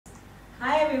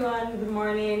Hi everyone, good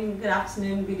morning, good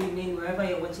afternoon, good evening, wherever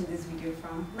you're watching this video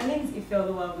from. My name is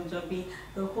Ifetalks,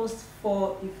 the host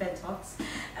for Ifetalks,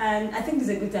 and I think this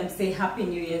is a good time to say Happy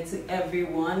New Year to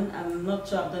everyone. I'm not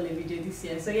sure I've done a video this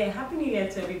year, so yeah, Happy New Year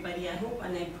to everybody. I hope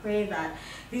and I pray that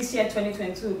this year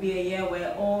 2022 will be a year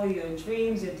where all your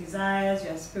dreams, your desires,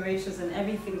 your aspirations and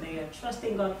everything that you're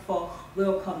trusting God for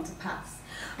will come to pass.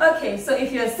 Okay, so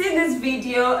if you're seeing this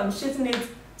video, I'm shooting it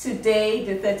today,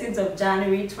 the 13th of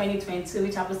January 2022,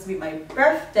 which happens to be my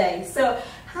birthday. So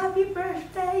happy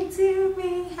birthday to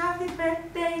me, happy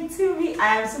birthday to me.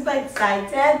 I am super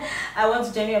excited. I want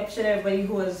to genuinely appreciate everybody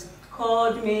who has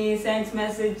called me, sent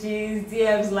messages,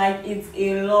 DMs, like it's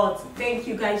a lot. Thank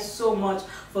you guys so much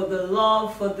for the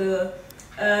love, for the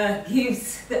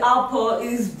gifts. The outpour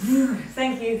is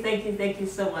thank you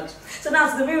so much. So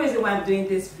now to the very reason why I'm doing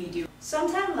this video.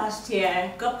 Sometime last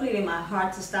year, God put it in my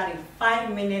heart to start a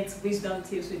 5-minute wisdom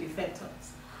tips with Ifetalks.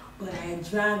 But I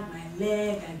dragged my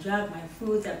leg, I dragged my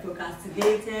foot, I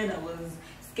procrastinated, I was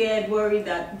scared, worried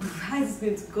that how is it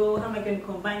going to go? How am I going to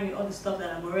combine with all the stuff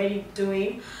that I'm already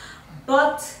doing?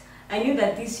 But I knew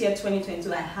that this year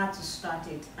 2022 I had to start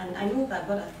it, and I know that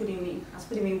God has put in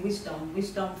me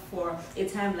wisdom for a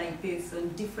time like this on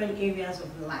different areas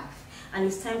of life, and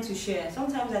it's time to share.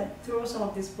 Sometimes I throw some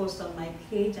of these posts on my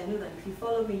page. I know that if you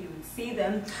follow me you would see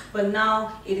them, but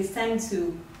now it is time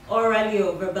to orally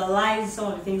or verbalize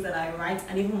some of the things that I write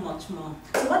and even much more.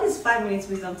 So what is 5 minutes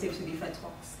wisdom tips with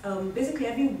Ifetalks? Basically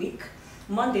every week,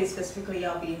 Monday specifically,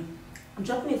 I'll be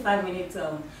dropping a 5-minute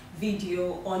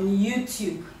video on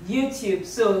YouTube.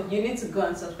 So you need to go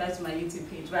and subscribe to my YouTube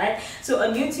page, right? So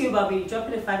on YouTube I'll be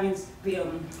dropping a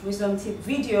 5-minute wisdom tip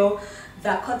video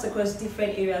that cuts across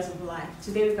different areas of life.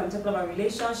 Today we can talk about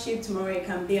relationship, tomorrow it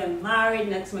can be on marriage,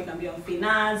 next week it can be on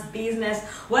finance, business,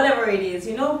 whatever it is.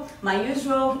 You know, my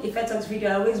usual Ifetalks video,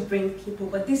 I always bring people,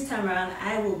 but this time around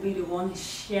I will be the one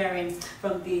sharing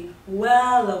from the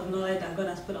well of knowledge that God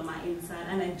has put on my inside,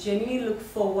 and I genuinely look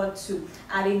forward to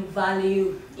adding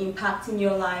value, impacting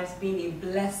your lives, being a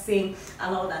blessing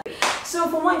and all that. So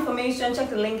for more information,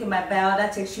 check the link in my bio.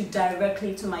 That takes you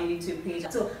directly to my YouTube page.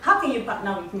 So how can you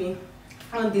partner with me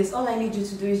on this? All I need you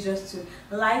to do is just to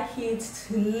like it,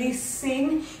 to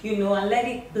listen, you know, and let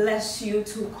it bless you,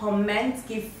 to comment,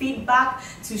 give feedback,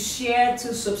 to share,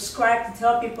 to subscribe, to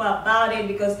tell people about it,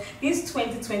 because this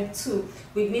 2022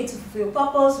 we need to fulfill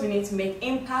purpose, we need to make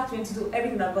impact, we need to do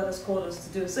everything that God has called us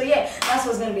to do. So yeah, that's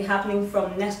what's going to be happening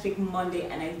from next week Monday,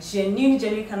 and I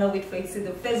genuinely cannot wait for you to see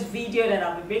the first video that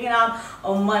I'll be bringing out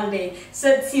on Monday.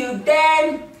 So till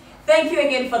then, thank you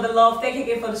again for the love, thank you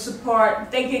again for the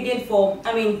support, thank you again for,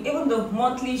 even the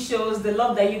monthly shows, the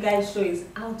love that you guys show is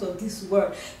out of this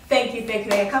world. Thank you.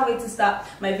 I can't wait to start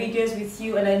my videos with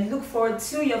you, and I look forward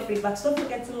to your feedback. So don't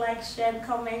forget to like, share, and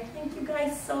comment. Thank you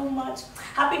guys so much.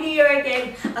 Happy New Year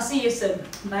again. I'll see you soon.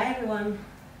 Bye everyone.